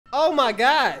Oh my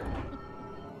God.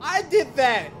 I did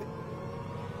that.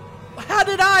 How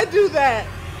did I do that?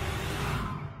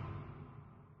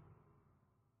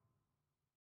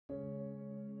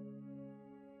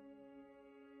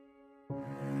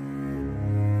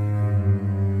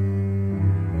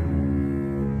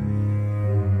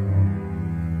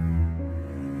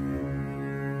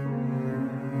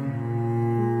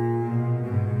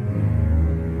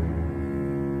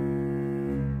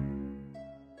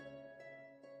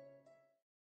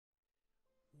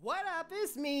 What up?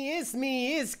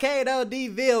 It's Kato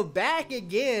DeVille back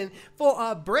again for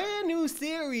a brand new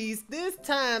series. This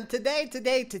time,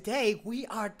 today, we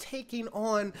are taking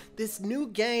on this new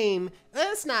game.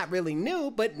 It's not really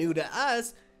new, but new to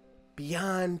us.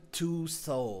 Beyond Two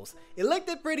Souls. It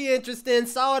looked pretty interesting,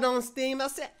 saw it on Steam. I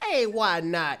said, hey, why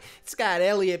not? It's got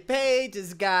Elliot Page,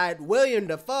 it's got William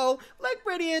Dafoe. Looked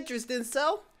pretty interesting,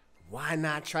 so why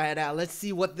not try it out? Let's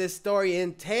see what this story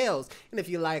entails. And if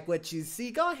you like what you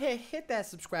see, go ahead, hit that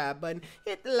subscribe button,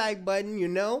 hit the like button, you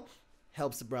know,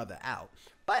 helps the brother out.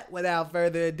 But without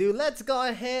further ado, let's go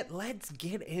ahead, let's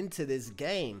get into this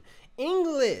game.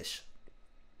 English.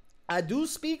 I do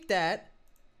speak that.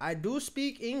 I do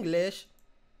speak English.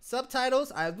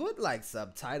 Subtitles, I would like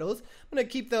subtitles. I'm gonna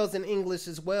keep those in English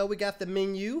as well. We got the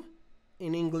menu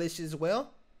in English as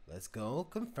well. Let's go,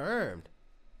 confirmed.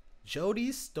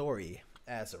 Jodie's story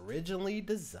as originally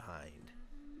designed.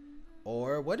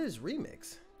 Or what is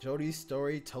remix? Jodie's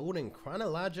story told in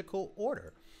chronological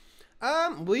order.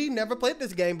 We never played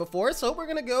this game before, so we're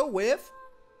gonna go with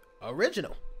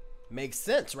original. Makes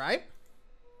sense, right?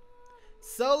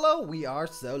 Solo, we are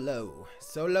solo.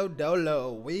 Solo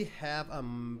dolo. We have a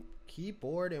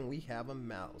keyboard and we have a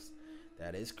mouse.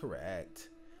 That is correct.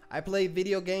 I play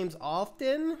video games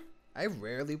often. I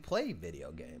rarely play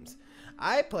video games.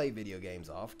 I play video games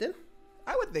often.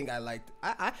 I would think I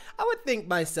would think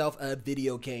myself a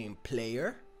video game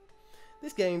player.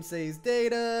 This game saves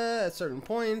data at certain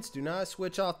points. Do not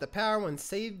switch off the power when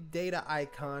save data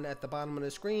icon at the bottom of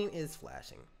the screen is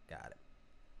flashing. Got it.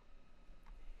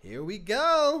 Here we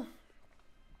go.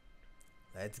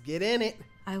 Let's get in it.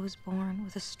 I was born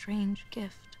with a strange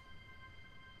gift.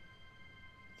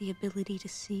 The ability to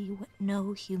see what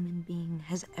no human being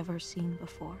has ever seen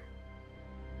before.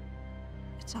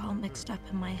 It's all mixed up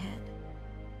in my head.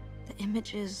 The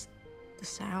images, the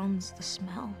sounds, the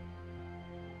smell.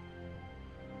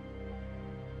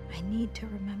 I need to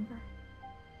remember.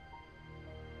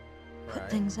 Put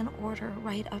things in order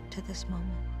right up to this moment.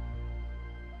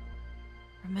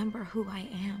 Remember who I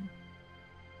am.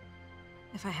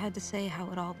 If I had to say how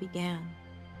it all began,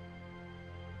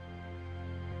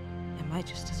 I might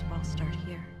just as well start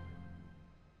here.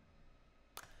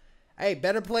 Hey,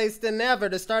 better place than ever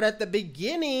to start at the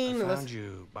beginning. I found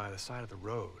you by the side of the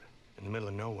road, in the middle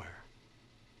of nowhere.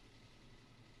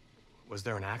 Was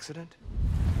there an accident?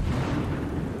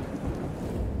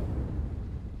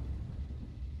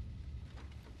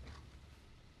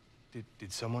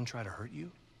 Did someone try to hurt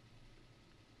you?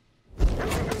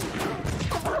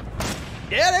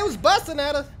 Yeah, they was busting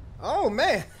at us. Oh,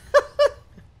 man.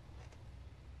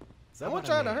 Someone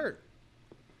tried to hurt.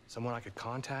 Someone I could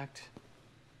contact?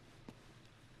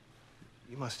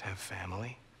 You must have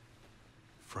family,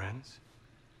 friends.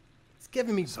 It's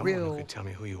giving me Someone real who could tell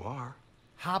me who you are.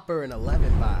 Hopper and 11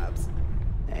 vibes.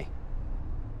 Hey.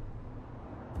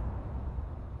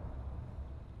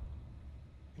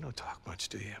 You don't talk much,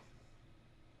 do you?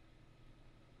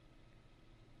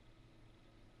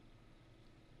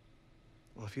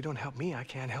 Well, if you don't help me, I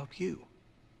can't help you.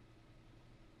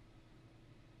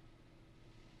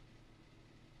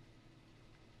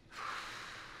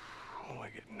 Oh, I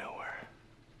get nowhere.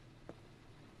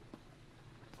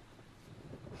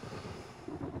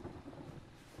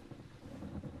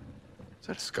 Is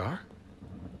that a scar?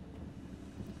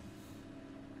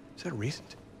 Is that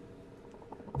recent?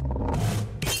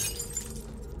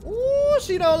 Ooh,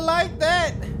 she don't like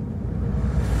that.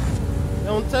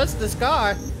 Don't touch the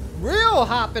scar. Real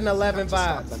hopping 11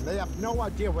 vibes. They have no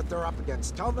idea what they're up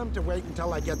against. Tell them to wait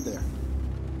until I get there.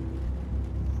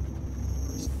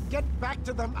 Just get back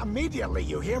to them immediately,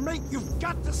 you hear me? You've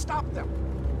got to stop them.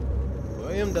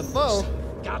 William Dafoe.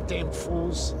 Goddamn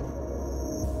fools.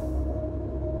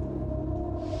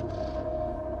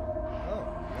 Oh,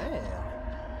 man.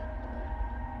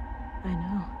 I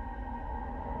know.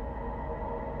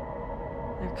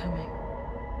 They're coming.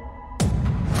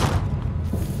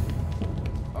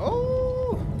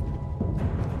 Oh!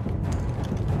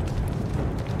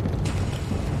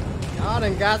 Y'all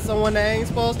done got someone that ain't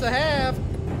supposed to have.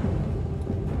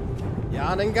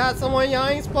 Y'all done got someone y'all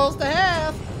ain't supposed to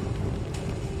have.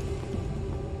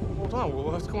 Hold on,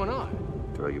 what's going on?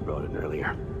 girl you brought in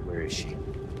earlier. Where is she?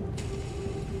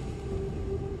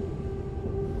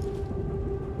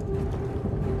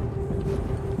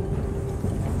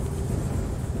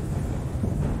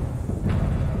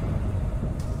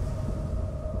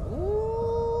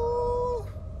 Ooh.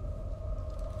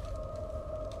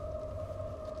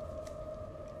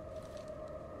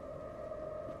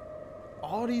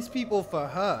 All these people for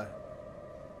her.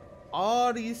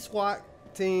 All these SWAT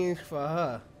teams for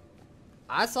her.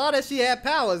 I saw that she had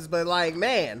powers, but like,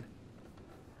 man,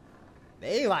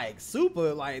 they like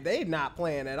super, like they not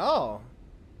playing at all.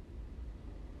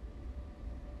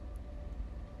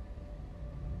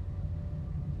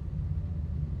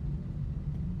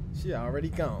 She already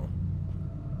gone.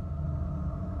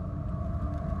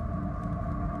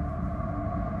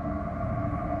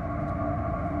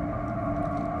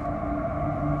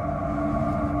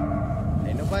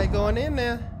 Ain't nobody going in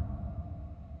there.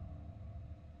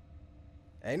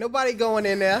 Ain't nobody going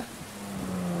in there.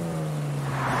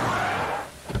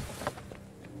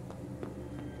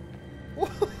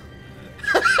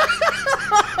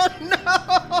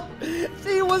 No!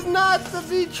 She was not to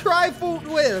be trifled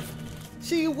with.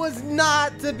 She was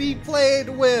not to be played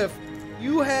with.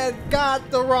 You had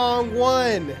got the wrong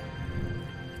one.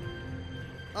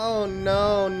 Oh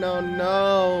no, no,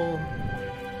 no.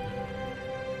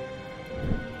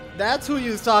 That's who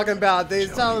you was talking about. They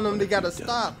telling them they gotta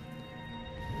stop.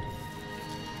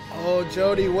 Oh,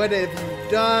 Jodie, what have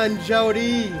you done,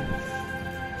 Jodie?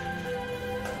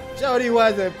 Jodie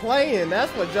wasn't playing.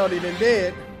 That's what Jodie done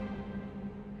did.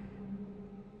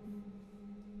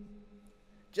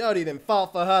 Jodie done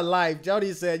fought for her life.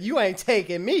 Jodie said, you ain't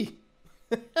taking me.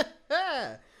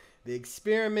 The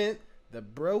experiment, the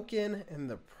broken, and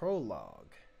the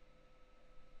prologue.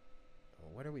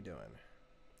 What are we doing?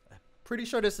 I'm pretty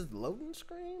sure this is the loading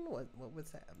screen.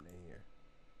 What's happening here?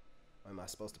 Am I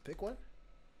supposed to pick one?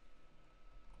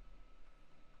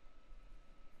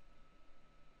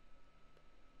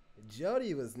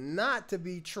 Jodie was not to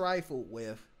be trifled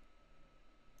with.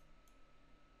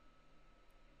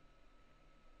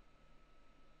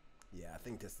 Yeah, I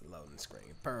think this is the loading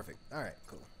screen. Perfect. All right,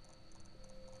 cool.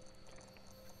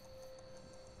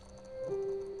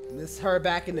 This is her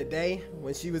back in the day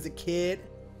when she was a kid.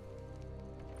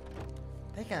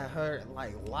 They got her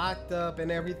like locked up and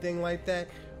everything like that.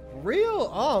 Real,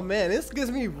 oh man, this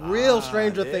gives me real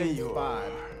Stranger Things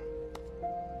vibe.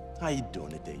 How you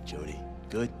doing today, Jodie?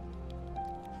 Good?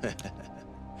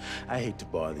 I hate to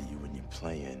bother you when you're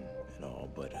playing and all,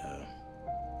 but I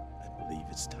believe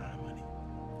it's time, honey.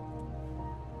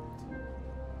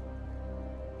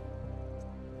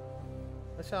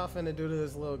 What y'all finna do to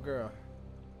this little girl?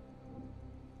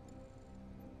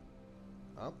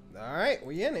 Oh, alright,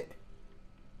 we in it.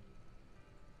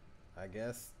 I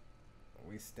guess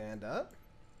we stand up.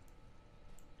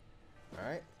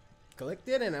 Alright, clicked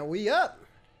it and we up.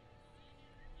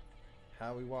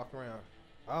 How we walk around?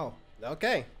 Oh,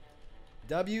 okay.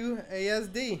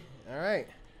 WASD. Alright.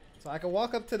 So I can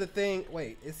walk up to the thing.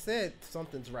 Wait, it said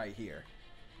something's right here.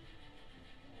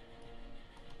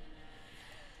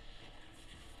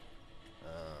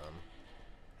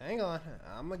 Hang on.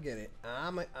 I'ma get it.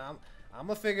 I'ma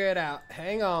figure it out.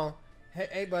 Hang on.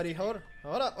 Hey, buddy, hold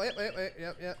up. Wait.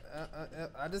 Yep.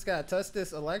 I just gotta touch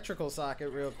this electrical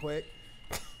socket real quick.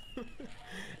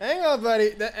 Hang on, buddy.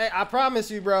 Hey, I promise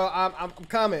you, bro. I'm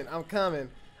coming.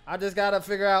 I just gotta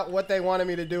figure out what they wanted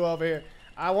me to do over here.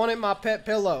 I wanted my pet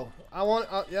pillow.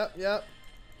 Yep.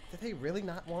 Did they really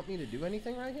not want me to do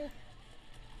anything right here?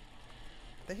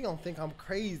 They gonna think I'm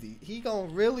crazy. He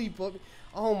gonna really put me.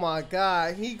 Oh my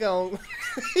God. He gonna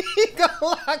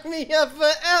lock me up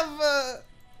forever.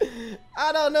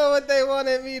 I don't know what they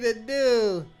wanted me to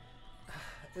do.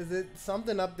 Is it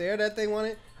something up there that they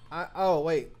wanted? Oh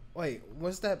wait.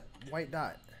 What's that white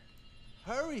dot?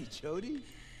 Hurry, Jodie.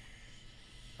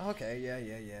 Okay,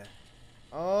 yeah.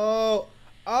 Oh,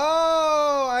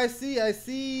 I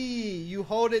see. You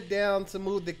hold it down to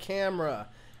move the camera.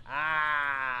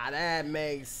 Ah, that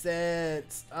makes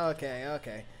sense.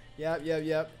 Okay.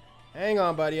 Yep. Hang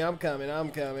on, buddy. I'm coming.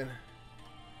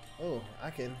 Oh,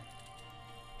 I can.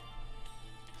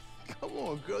 Come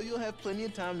on, girl. You'll have plenty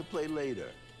of time to play later.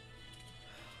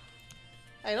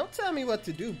 Hey, don't tell me what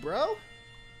to do, bro.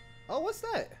 Oh, what's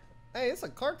that? Hey, it's a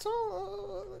cartoon?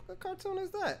 What cartoon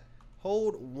is that?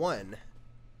 Hold 1.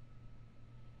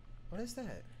 What is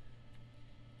that?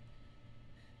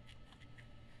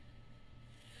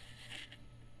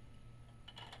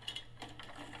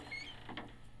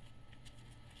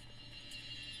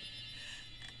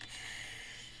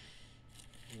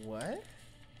 What?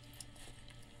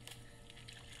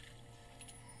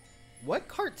 What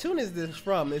cartoon cartoon is this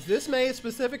from? Is this made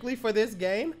specifically for this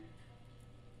game?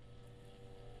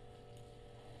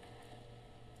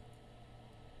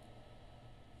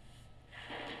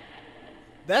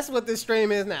 That's what this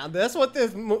stream is now. That's what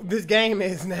this game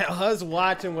is now. Us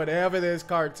watching whatever this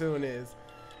cartoon is.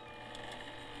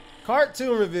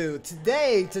 Cartoon review.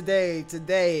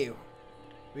 Today.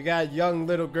 We got young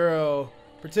little girl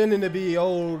pretending to be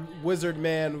old wizard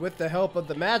man with the help of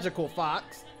the magical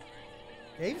fox.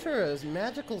 Gave her a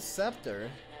magical scepter.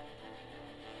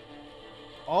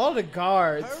 All the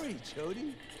guards. Hurry,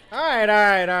 Jodie.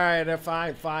 Alright.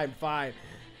 Fine.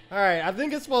 Alright, I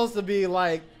think it's supposed to be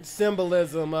like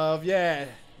symbolism of, yeah,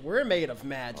 we're made of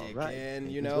magic. Right.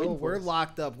 And, you know, we're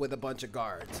locked up with a bunch of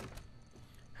guards.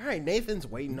 Alright, Nathan's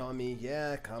waiting on me.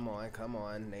 Yeah, come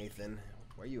on, Nathan.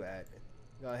 Where you at?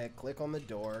 Go ahead, click on the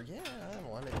door. Yeah, I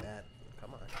wanted that.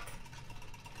 Come on.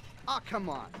 Oh, come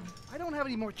on. I don't have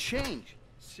any more change.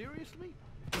 Seriously?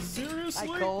 Seriously?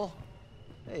 Hi, Cole.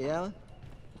 Hey, Alan.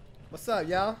 What's up,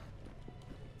 y'all?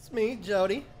 It's me,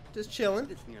 Jodie. Just chilling.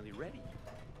 It's nearly ready.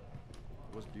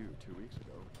 It was due 2 weeks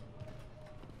ago.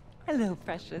 Hello,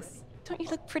 precious. Don't you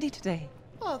look pretty today?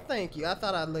 Oh, thank you. I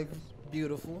thought I looked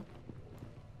beautiful.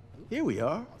 Here we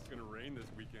are. It's gonna rain this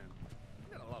weekend.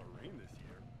 We got a lot of rain this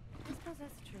year. I suppose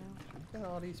that's true. Look at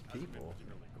all these people. It's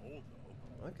really cold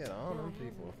though. Look at all them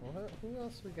people. Who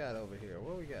else we got over here?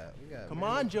 What we got? Come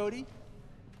on, Jodie.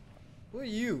 Who are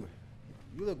you?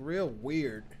 You look real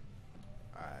weird.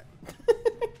 Alright.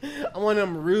 I'm one of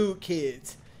them rude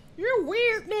kids. You're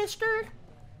weird, mister.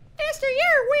 Mister,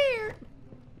 you're weird.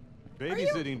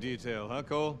 Babysitting detail, huh,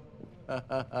 Cole?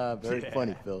 Very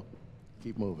funny, Phil.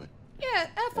 Keep moving. Yeah,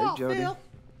 F Hey, off, Jodie. Phil.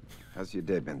 How's your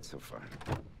day been so far?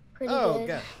 Pretty Oh, good.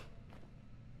 God.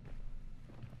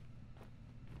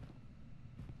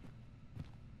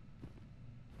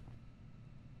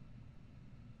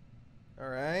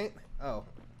 Alright. Oh.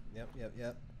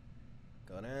 Yep.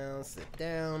 Go down, sit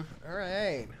down.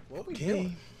 Alright. What we Okay,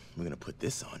 doing? we're gonna put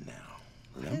this on now.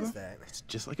 What Remember? is that? It's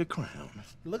just like a crown.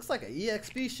 It looks like an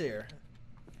EXP share.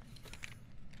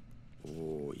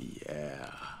 Oh,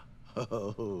 yeah.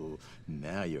 Oh,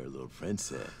 now you're a little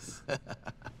princess.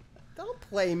 Don't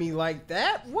play me like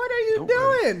that. What are you Don't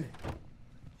worry. doing?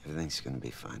 Everything's gonna be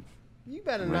fine. You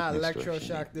better I'm right not next door if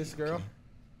you electroshock need this me, girl. okay?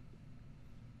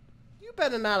 You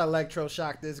better not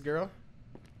electroshock this girl.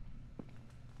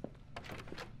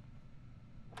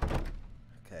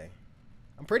 Okay.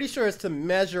 I'm pretty sure it's to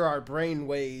measure our brain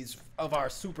waves of our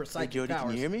super Hey, psychic Jodie, powers.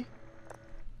 can you hear me?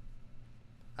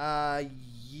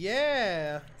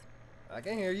 Yeah. I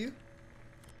can hear you.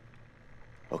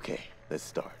 Okay, let's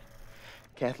start.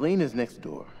 Kathleen is next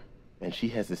door, and she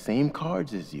has the same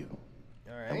cards as you.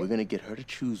 All And we're right. gonna get her to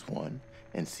choose one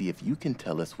and see if you can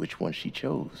tell us which one she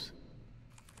chose.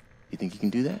 You think you can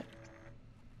do that?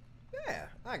 Yeah,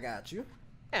 I got you.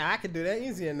 Yeah, I can do that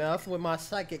easy enough with my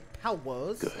psychic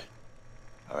powers. Good.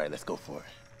 All right, let's go for it.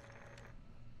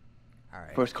 All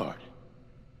right. First card.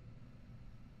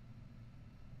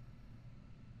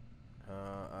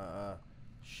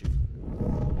 Shoot.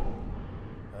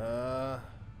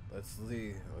 Let's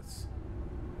see. Let's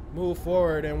move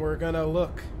forward and we're gonna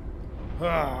look.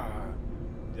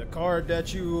 The card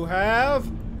that you have,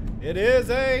 it is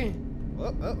a...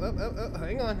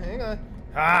 hang on.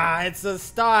 It's a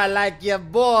star like your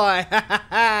boy.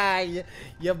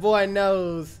 Your boy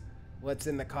knows what's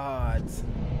in the cards.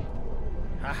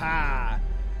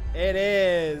 It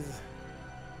is...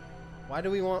 Why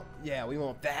do we want... Yeah, we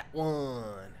want that one.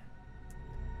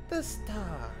 The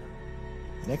star.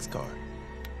 Next card.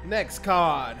 Next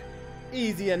card.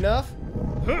 Easy enough.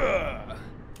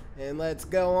 And let's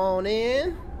go on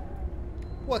in.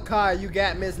 What card you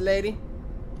got, Miss Lady?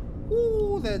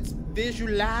 Ooh, let's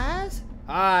visualize.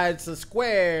 It's a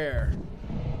square.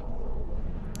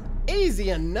 Easy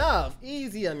enough.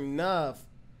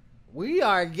 We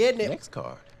are getting it. Next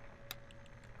card.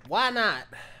 Why not?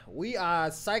 We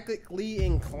are psychically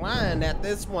inclined at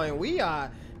this point.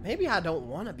 Maybe I don't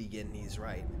want to be getting these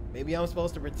right. Maybe I'm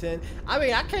supposed to pretend. I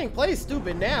mean, I can't play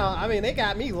stupid now. I mean, they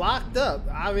got me locked up.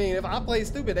 I mean, if I play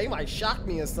stupid, they might shock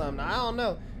me or something. I don't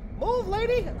know. Move,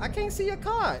 lady. I can't see your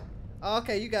card.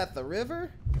 Okay, you got the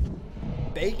river.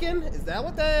 Bacon? Is that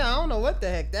what that is? I don't know what the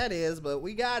heck that is, but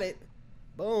we got it.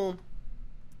 Boom.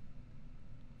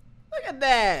 Look at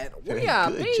that. Very We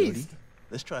are good, beast. Jodie.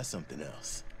 Let's try something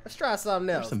else. Let's try something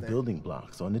There's else. some then. building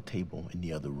blocks on the table in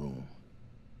the other room.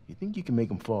 You think you can make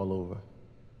them fall over?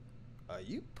 Are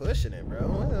you pushing it, bro?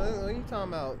 What are you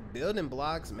talking about? Building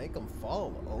blocks make them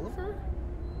fall over?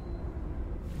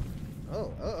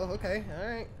 Oh, okay. All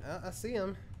right. I see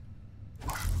him.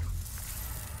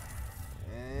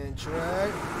 And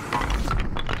try.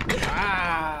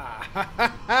 Ah, ha, ha,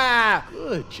 ha.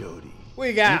 Good, Jodie.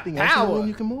 We got Anything else in the power. room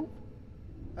you can move?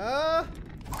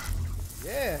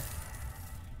 Yeah.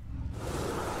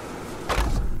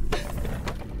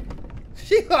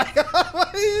 She like,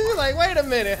 she's like, wait a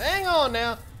minute, hang on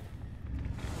now.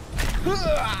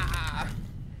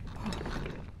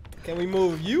 Can we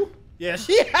move you? Yeah,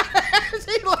 she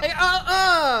like,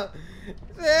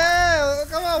 yeah,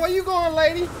 come on, where you going,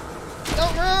 lady?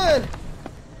 Don't run.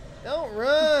 Don't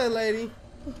run, lady.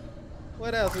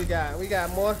 What else we got? We got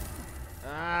more.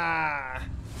 Ah.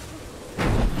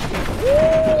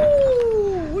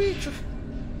 Woo!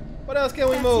 What else can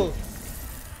we move?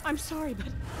 I'm sorry, but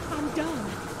I'm done.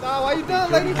 Nah, why you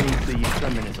done, lady? The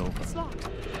experiment is over. It's locked.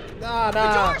 Nah. The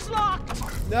door's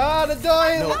locked. Nah, the door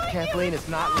ain't No, locked. Kathleen, it's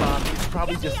not locked. It's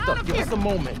probably just stuck. Give us a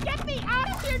moment. Get me out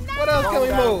of here now. What else can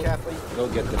we move? Kathleen. Go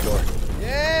get the door.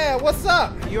 Yeah, what's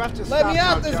up? You have to Let stop me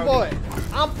out now, this Jodie. boy.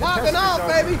 I'm popping test is off,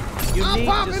 over. baby. You I'm need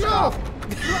to popping stop. off.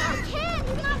 Ken,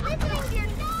 he's not listening to your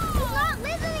no. He's not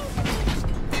listening to me.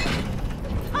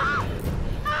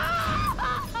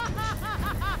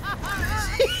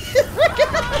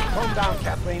 Calm down,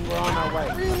 Kathleen. We're on our way.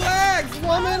 Relax,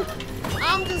 woman.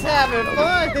 I'm just having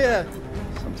fun here.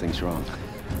 Something's wrong.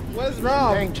 What's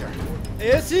wrong? Danger.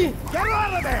 Is she? Get her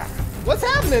out of there. What's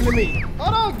happening to me?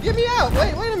 Hold on, get me out.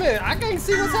 Wait a minute. I can't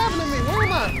see what's happening to me. Where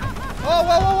am I? Oh,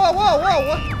 whoa.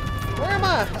 What? Where am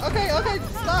I? Okay.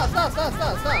 Stop.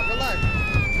 Relax.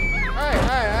 All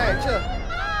right, chill.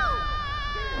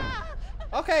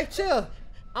 Okay, chill.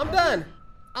 I'm done.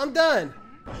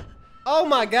 Oh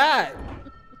my God.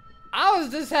 I was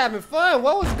just having fun.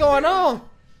 What was going on?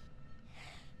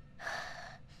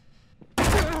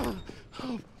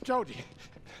 Jodie.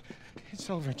 It's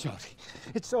over, Jodie.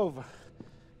 It's over.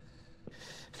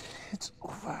 It's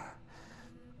over.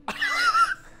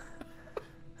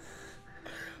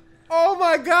 Oh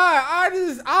my God. I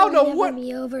don't know what.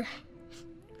 Be over.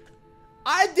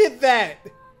 I did that.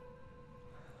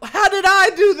 How did I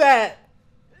do that?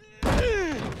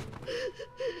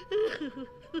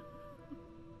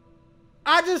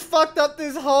 I just fucked up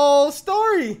this whole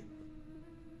story.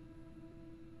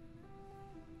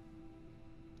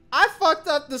 I fucked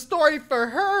up the story for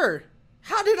her.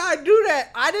 How did I do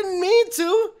that? I didn't mean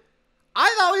to.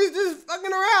 I thought he was just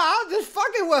fucking around. I was just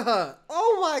fucking with her.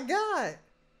 Oh my God.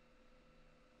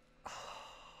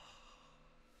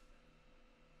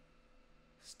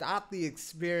 Stop the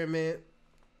experiment.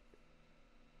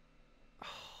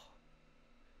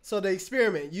 So the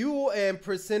experiment, you and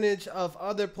percentage of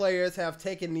other players have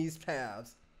taken these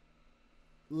paths.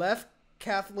 Left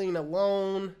Kathleen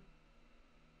alone.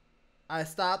 I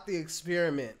stopped the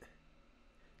experiment.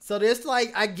 So this,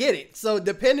 like, I get it. So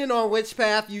depending on which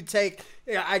path you take,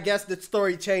 yeah, I guess the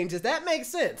story changes. That makes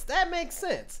sense.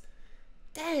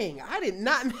 Dang, I did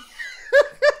not. I'm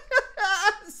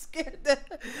scared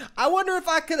that. I wonder if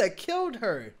I could have killed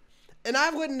her, and I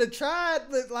wouldn't have tried.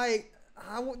 But like,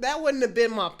 that wouldn't have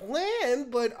been my plan.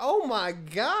 But oh my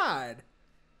God,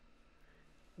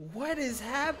 what has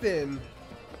happened?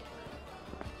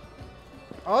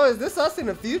 Oh, is this us in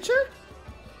the future?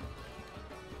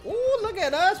 Ooh, look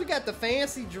at us. We got the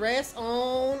fancy dress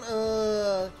on.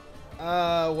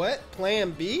 What?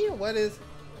 Plan B? What is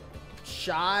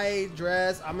shy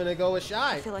dress? I'm gonna go with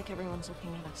shy. I feel like everyone's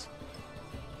looking at us.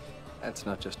 That's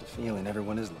not just a feeling.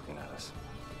 Everyone is looking at us.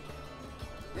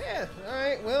 Yeah,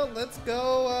 alright, well, let's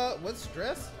go, what's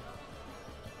dress?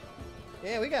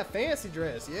 Yeah, we got fancy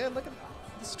dress. Yeah, look at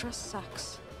This dress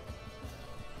sucks.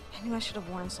 I knew I should have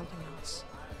worn something else.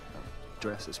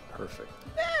 Dress is perfect.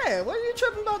 Yeah, what are you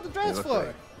tripping about the dress look for?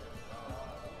 great.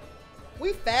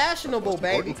 We fashionable, Most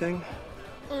baby. important thing,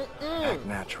 act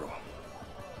natural.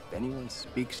 If anyone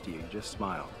speaks to you, just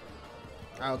smile.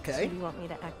 Okay. So do you want me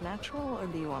to act natural or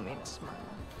do you want me to smile?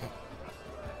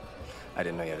 I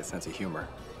didn't know you had a sense of humor.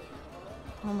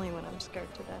 Only when I'm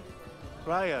scared to death.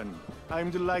 Ryan, I'm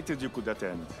delighted you could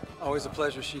attend. Always a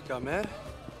pleasure, Sheikh Ahmed.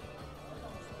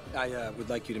 I would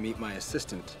like you to meet my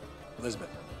assistant, Elizabeth.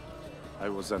 I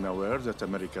was unaware that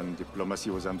American diplomacy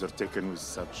was undertaken with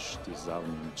such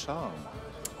disarming charm.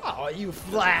 Oh, you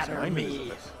flatter I'm me.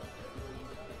 Elizabeth.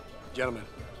 Gentlemen,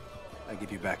 I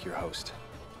give you back your host.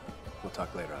 We'll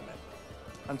talk later, Ahmed.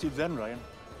 Until then, Ryan.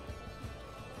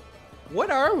 What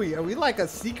are we? Are we like a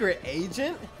secret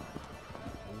agent?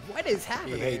 What is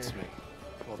happening? He hates me.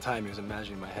 The whole time he was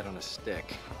imagining my head on a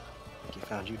stick. He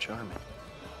found you charming.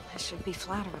 I should be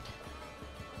flattered.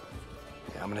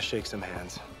 Yeah, I'm gonna shake some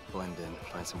hands, blend in,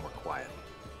 find somewhere quiet.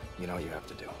 You know what you have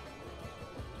to do.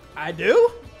 I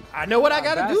do? I know what I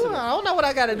gotta do. Ambassador. I don't know what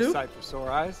I gotta do. Sight for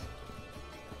sore eyes.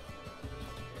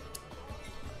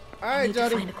 All I right, need to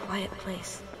Jodie. find a quiet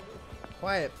place.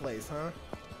 quiet place, huh?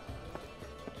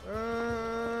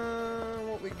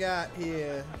 What we got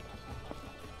here?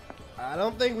 I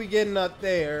don't think we getting up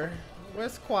there.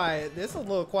 Where's quiet? This is a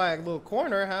little quiet little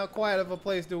corner. How quiet of a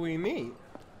place do we need?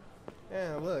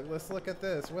 Yeah, look. Let's look at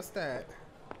this. What's that?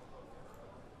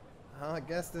 I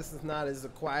guess this is not as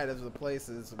quiet as the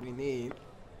places we need.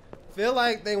 Feel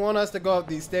like they want us to go up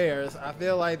these stairs. I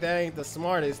feel like that ain't the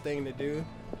smartest thing to do.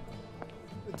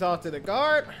 Talk to the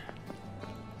guard.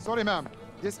 Sorry, ma'am.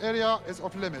 This area is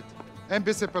off limit.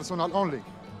 Embassy personnel only.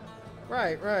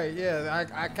 Right, yeah.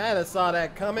 I kind of saw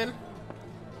that coming.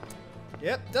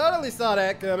 Yep, totally saw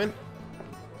that coming.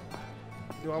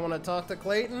 Do I want to talk to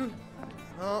Clayton?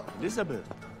 Oh. Elizabeth,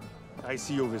 I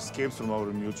see you've escaped from our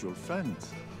mutual friend.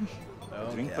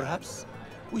 A drink, perhaps?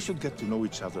 We should get to know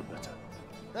each other better.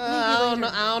 I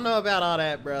don't know about all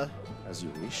that, bro. As you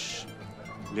wish.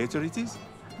 Later it is?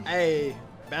 Hey,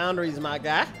 boundaries, my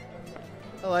guy.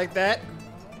 I like that.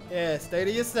 Yeah, stay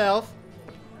to yourself.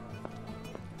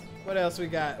 What else we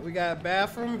got? We got a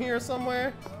bathroom here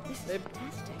somewhere? This is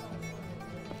fantastic.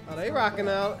 Oh, they rocking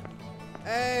out.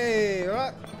 Hey,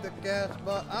 rock the gas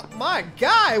ball. My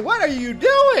guy, what are you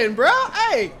doing, bro?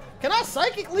 Hey, can I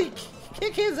psychically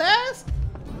kick his ass?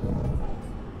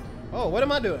 Oh, what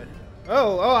am I doing?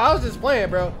 Oh, I was just playing,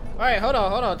 bro. All right, hold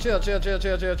on. Chill.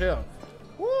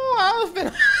 Woo, I was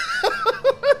finna...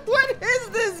 What is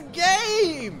this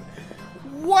game?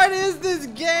 What is this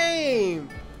game?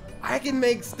 I can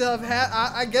make stuff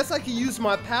I guess I can use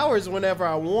my powers whenever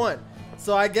I want.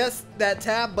 So I guess that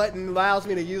tab button allows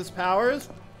me to use powers.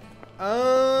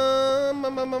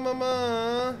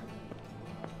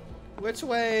 Which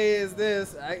way is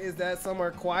this? Is that somewhere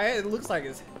quiet? It looks like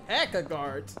it's hecka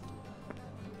guards.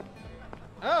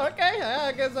 Oh, okay.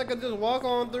 I guess I could just walk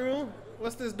on through.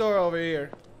 What's this door over here?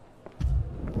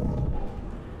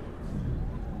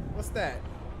 What's that?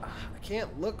 I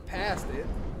can't look past it.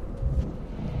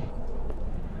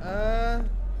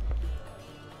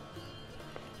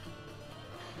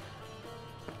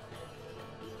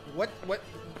 What?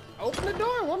 Open the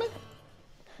door, woman.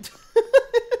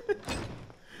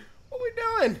 What we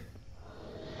doing?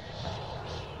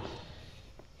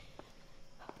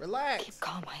 Relax. Keep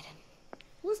calm, Aiden.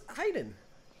 Who's hiding?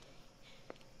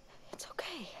 It's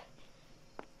okay.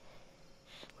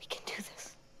 We can do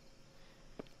this.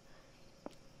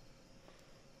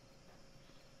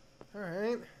 All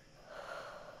right.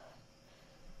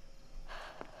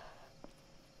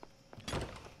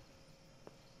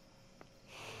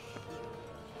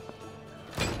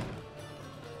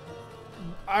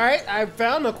 Alright, I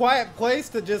found a quiet place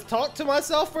to just talk to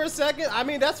myself for a second. I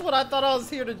mean, that's what I thought I was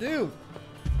here to do.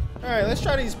 Alright, let's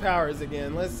try these powers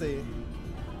again. Let's see.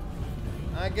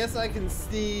 I guess I can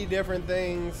see different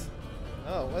things.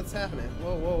 Oh, what's happening?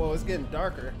 Whoa, it's getting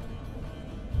darker.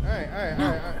 Alright.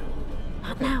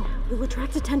 Not now. We'll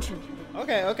attract attention.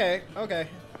 Okay.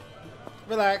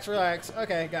 Relax.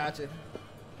 Okay, gotcha.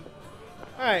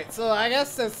 Alright, so I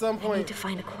guess at some point... I need to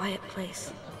find a quiet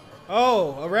place.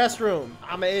 Oh, a restroom.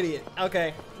 I'm an idiot.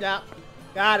 Okay. Yeah.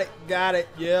 Got it.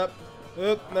 Yep.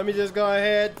 Oop, let me just go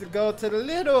ahead to go to the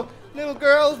little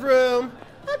girl's room.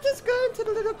 I'm just going to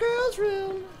the little girl's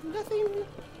room. Nothing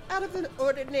out of the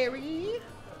ordinary.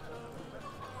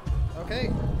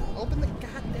 Okay. Open the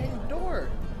goddamn door.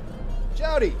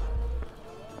 Jodie.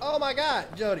 Oh my god,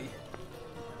 Jodie.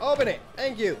 Open it.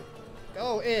 Thank you.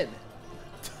 Go in.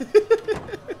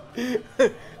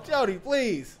 Jodie,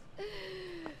 please.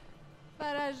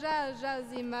 فرجال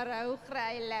جوزي مرة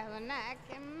أخرى إلى هناك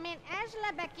من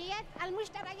أجل بقية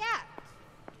المشتريات.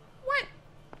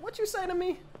 What you say to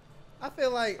me? I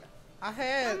feel like I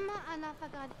had... أما أنا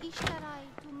فقد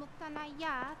اشتريت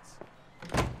مقتنيات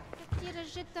كثيرة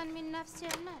جدا من نفس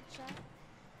المتجر.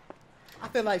 I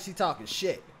feel like she talking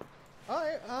shit.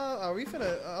 Alright, are we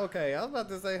finna... Okay, I was about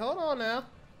to say, hold on now.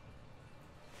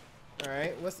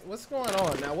 Alright, what's going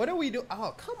on now? What do we do?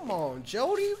 Oh, come on,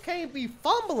 Jodie. You can't be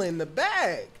fumbling the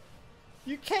bag.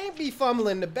 You can't be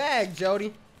fumbling the bag,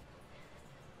 Jodie.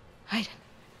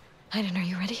 Aiden, are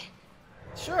you ready?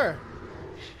 Sure.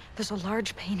 There's a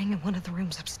large painting in one of the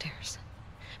rooms upstairs.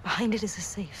 Behind it is a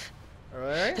safe.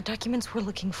 Alright. The documents we're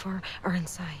looking for are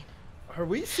inside. Are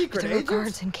we secret there agents? There are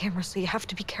guards and cameras, so you have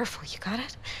to be careful. You got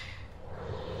it?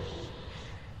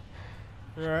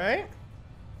 Alright.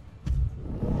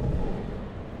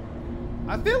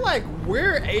 I feel like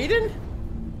we're Aiden.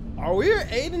 Are we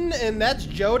Aiden and that's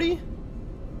Jodie?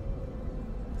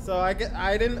 So I get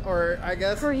Aiden, or I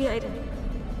guess. Hurry, Aiden.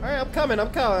 All right, I'm coming.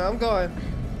 I'm going.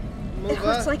 Move it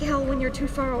hurts up. like hell when you're too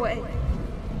far away.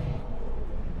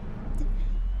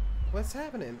 What's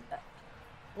happening?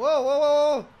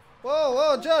 Whoa,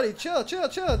 Jodie, chill,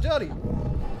 Jodie.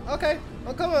 Okay.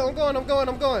 I'm coming. I'm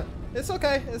going. It's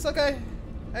okay.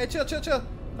 Hey, chill.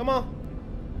 Come on.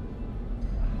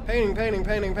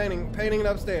 Painting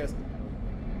upstairs.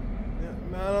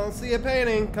 Yeah, I don't see a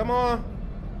painting. Come on.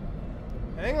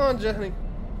 Hang on, Johnny.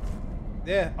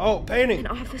 Yeah. Oh, painting. An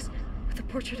office with a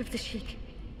portrait of the Sheik.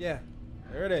 Yeah.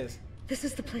 There it is. This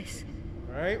is the place.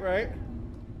 Right.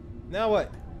 Now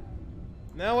what,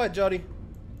 Jodie?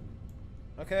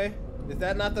 Okay. Is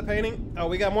that not the painting? Oh,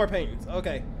 we got more paintings.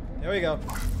 Okay. There we go.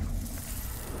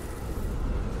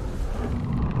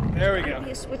 There we go.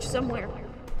 Be a switch somewhere. All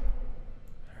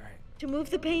right. To move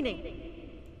the painting.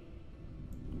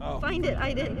 Oh. Find it,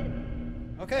 I did.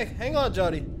 Okay, hang on,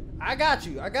 Jodie. I got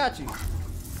you.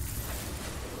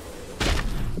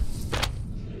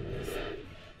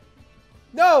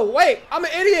 No, wait, I'm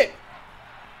an idiot.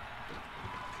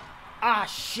 Ah,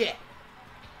 shit.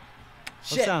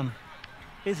 حسام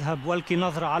اذهب والقي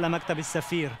نظرة على مكتب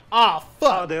السفير. Ah,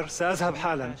 fuck. حاضر سأذهب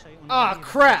حالا. Ah,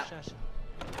 crap.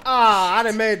 Ah, I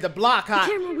done made the block hot.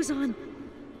 The camera was on.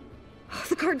 Oh,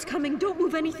 the guard's coming. Don't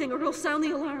move anything or he'll sound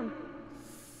the alarm.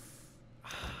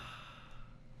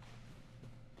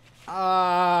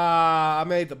 Ah, I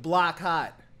made the block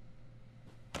hot.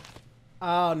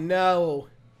 Oh no.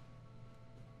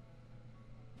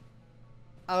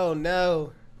 Oh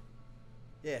no.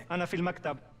 Yeah. أنا في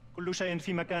المكتب. كل شيء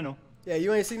في مكانه. Yeah,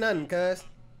 you ain't see nothing, cuz.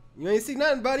 You ain't see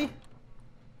nothing, buddy.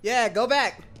 Yeah, go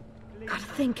back. Gotta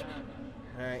think.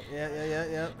 Alright, yeah.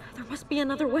 There must be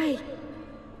another way.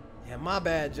 Yeah, my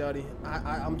bad, Jodie.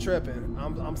 I'm tripping.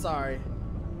 I'm sorry.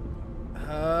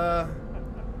 Can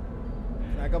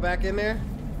I go back in there?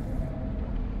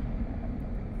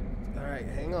 Alright,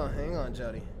 hang on,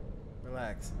 Jodie.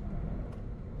 Relax.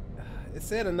 It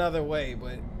said another way,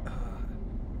 but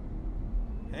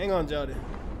hang on, Jodie.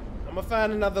 I'm gonna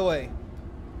find another way.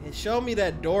 It showed me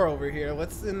that door over here.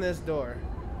 What's in this door?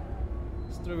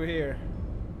 It's through here.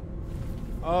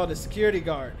 Oh, the security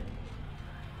guard.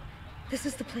 This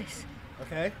is the place.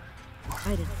 Okay.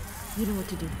 Aiden, you know what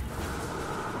to do.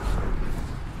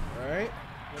 Alright.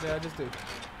 What did I just do?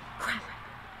 Crap.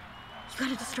 You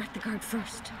gotta distract the guard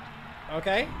first.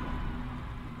 Okay.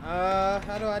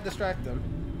 How do I distract them?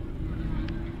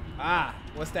 Ah,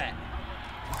 what's that?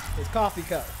 His coffee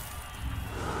cup.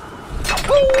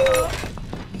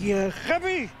 يا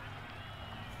غبي.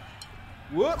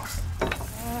 Whoops.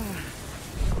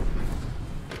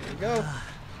 There we go.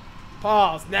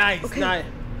 Pause. Nice, okay. nice.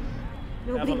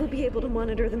 Nobody will be able to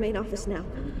monitor the main office now.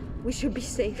 We should be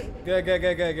safe.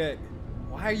 Good.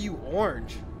 Why are you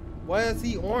orange? Why is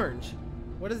he orange?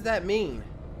 What does that mean?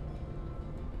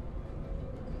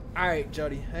 Alright,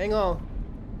 Jodie, hang on.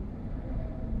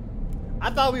 I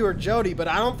thought we were Jodie, but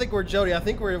I don't think we're Jodie. I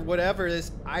think we're whatever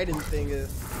this item thing is.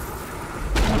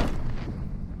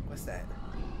 What's that?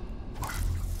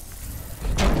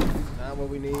 Not what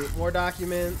we need. More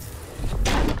documents.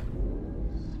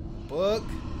 Book.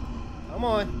 Come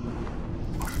on.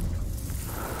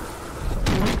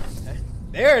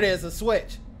 There it is, a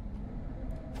switch.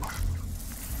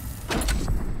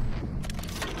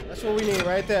 That's what we need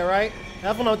right there, right?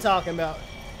 That's what I'm talking about.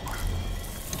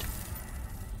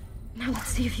 Now let's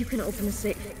see if you can open the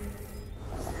safe.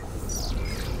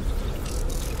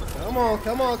 Come on.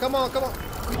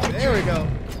 There we go.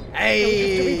 Hey! Now we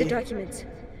have to read the documents.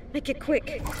 Make it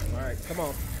quick. Alright, come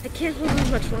on. I can't hold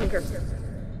on much longer.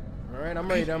 Alright, I'm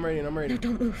ready. Now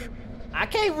don't move. I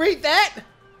can't read that!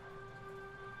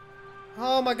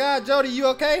 Oh my god, Jodie, you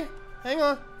okay? Hang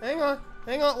on.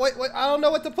 Wait, I don't know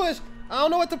what to push.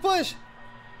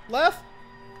 Left,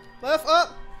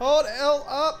 up, hold L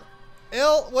up.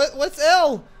 L, what's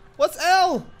L? What's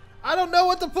L? I don't know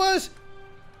what to push.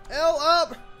 L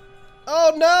up.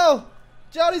 Oh no,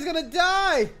 Jodie's gonna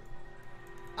die.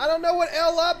 I don't know what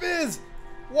L up is.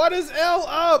 What is L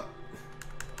up?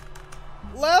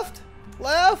 Left.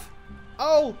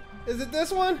 Oh, is it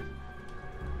this one?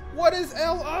 What is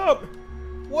L up?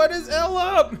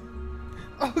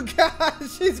 Oh god,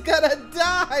 she's gonna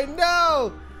die.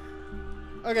 No.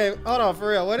 Okay, hold on, for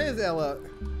real. What is L up?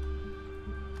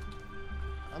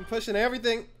 I'm pushing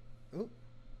everything. Ooh.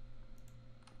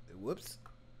 Whoops.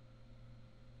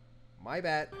 My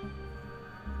bad.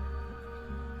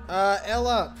 L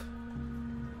up.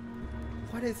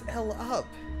 What is L up?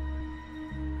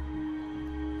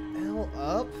 L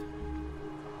up?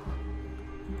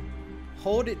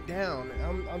 Hold it down.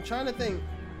 I'm trying to think.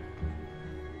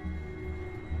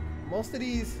 Most of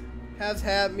these has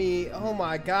had me. Oh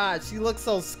my god, she looks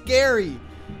so scary.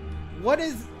 What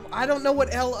is, I don't know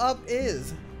what L up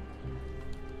is.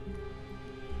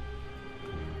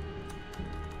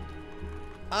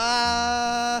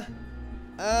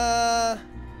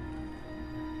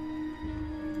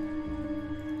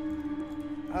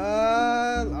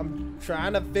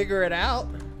 trying to figure it out.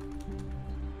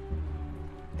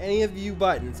 Any of you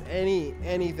buttons,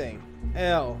 anything.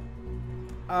 L,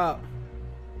 up.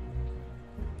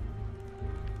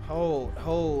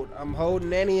 Hold. I'm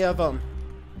holding any of them.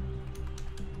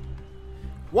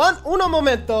 Uno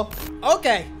momento.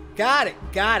 Okay, got it.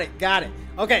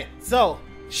 Okay, so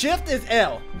shift is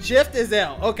L.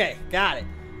 Okay, got it.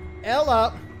 L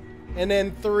up, and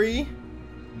then 3.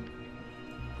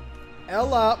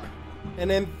 L up, and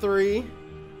then 3.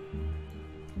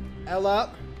 L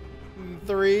up, and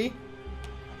 3.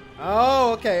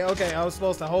 Oh, okay. I was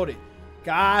supposed to hold it.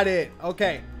 Got it.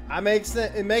 Okay,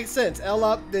 it makes sense. L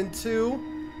up, then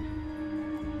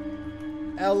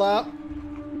 2. L up.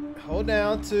 Hold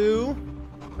down, 2.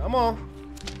 Come on.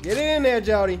 Get in there,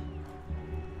 Jodie.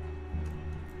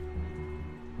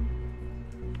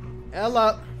 L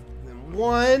up. Then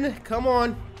 1. Come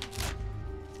on.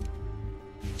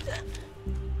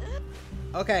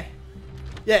 Okay.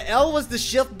 Yeah, L was the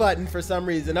shift button for some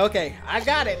reason. Okay, I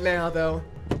got it now, though.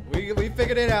 We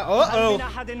figured it out. Uh-oh.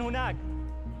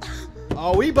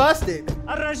 Oh, we busted. Hey, we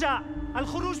trying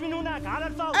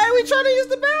to use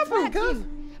the bathroom, cuz.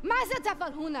 ماذا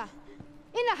تفعل هنا؟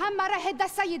 إنها مراهد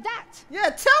السيدات. Yeah,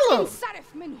 tell him.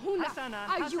 انصرف من هنا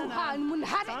أيها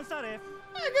المنحرف. Yeah,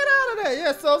 get out of there.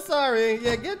 Yeah, so sorry.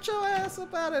 Yeah, get your ass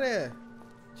up out of there.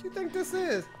 What you think this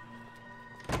is?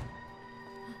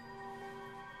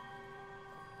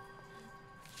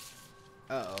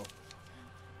 Uh-oh.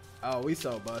 Oh, we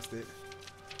so busted.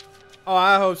 Oh,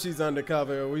 I hope she's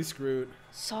undercover or we screwed.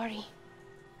 Sorry.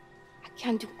 I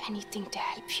can't do anything to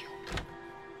help you.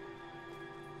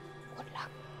 Good luck.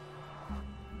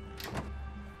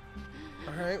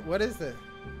 Alright, what is it?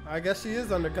 I guess she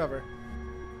is undercover.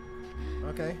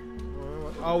 Okay.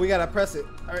 Oh, we gotta press it.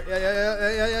 Alright,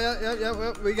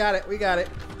 yeah. We got it.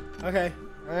 Okay.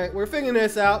 Alright, we're figuring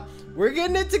this out. We're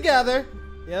getting it together.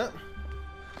 Yep.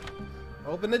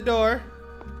 Open the door.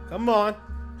 Come on.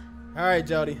 Alright,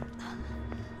 Jodie.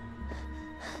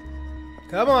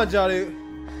 Come on, Jodie.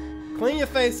 Clean your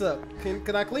face up.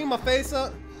 Can I clean my face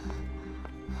up?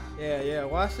 Yeah.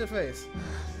 Wash your face.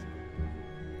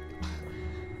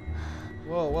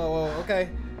 Whoa. Okay.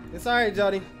 It's alright,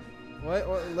 Jodie. What?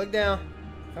 Look down.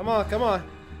 Come on.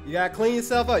 You gotta clean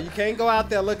yourself up. You can't go out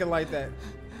there looking like that.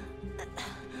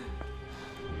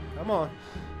 Come on.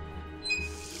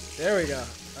 There we go.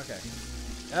 Okay.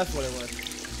 That's what it was.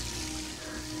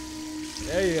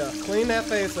 There you go. Clean that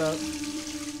face up.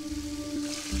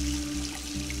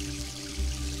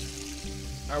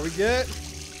 Are we good?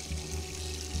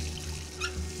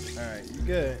 Alright, you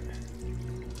good.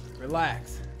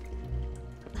 Relax.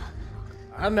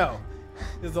 I know.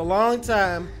 It's a long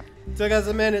time. It took us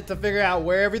a minute to figure out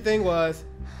where everything was.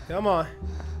 Come on.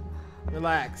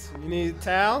 Relax. You need a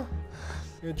towel?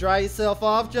 You gonna dry yourself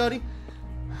off, Jodie?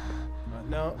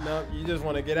 No, you just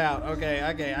want to get out. Okay,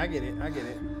 I get it.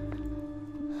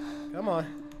 Come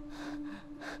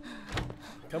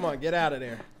on, get out of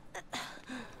there.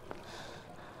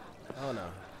 Oh no.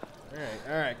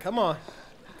 Alright, come on,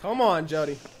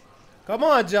 Jodie.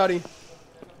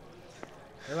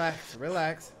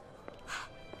 Relax.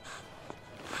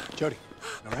 Jodie,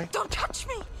 all right? Don't touch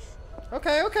me.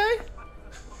 Okay.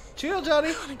 Chill,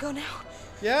 Jodie. I wanna go now.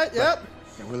 Yeah, yep.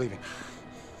 Yeah, we're leaving.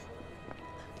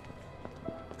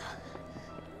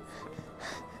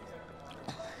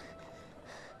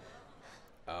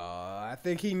 I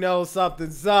think he knows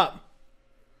something's up.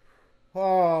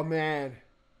 Oh, man.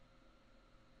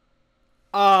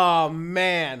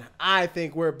 I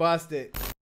think we're busted.